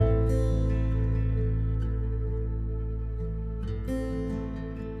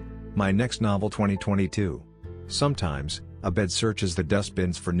My next novel 2022. Sometimes, Abed searches the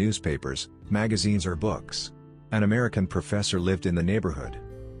dustbins for newspapers, magazines or books. An American professor lived in the neighborhood.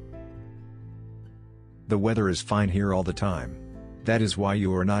 The weather is fine here all the time. That is why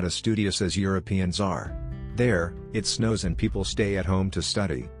you are not as studious as Europeans are. There, it snows and people stay at home to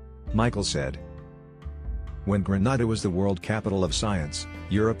study. Michael said. When Granada was the world capital of science,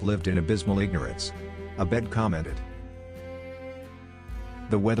 Europe lived in abysmal ignorance. Abed commented.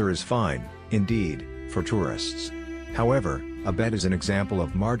 The weather is fine, indeed, for tourists. However, Abed is an example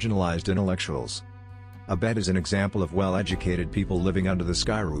of marginalized intellectuals. Abed is an example of well-educated people living under the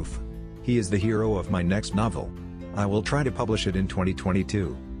sky roof. He is the hero of my next novel. I will try to publish it in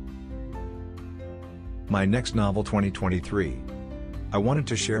 2022. My next novel 2023. I wanted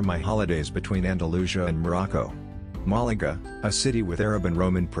to share my holidays between Andalusia and Morocco. Malaga, a city with Arab and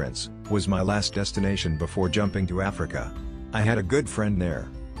Roman prints, was my last destination before jumping to Africa. I had a good friend there.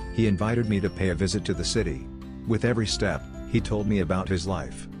 He invited me to pay a visit to the city. With every step, he told me about his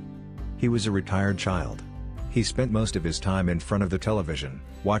life. He was a retired child. He spent most of his time in front of the television,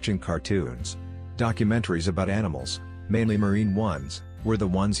 watching cartoons. Documentaries about animals, mainly marine ones, were the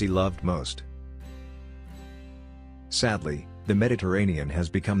ones he loved most. Sadly, the Mediterranean has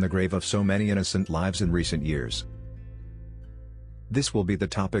become the grave of so many innocent lives in recent years. This will be the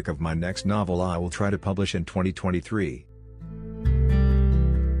topic of my next novel I will try to publish in 2023.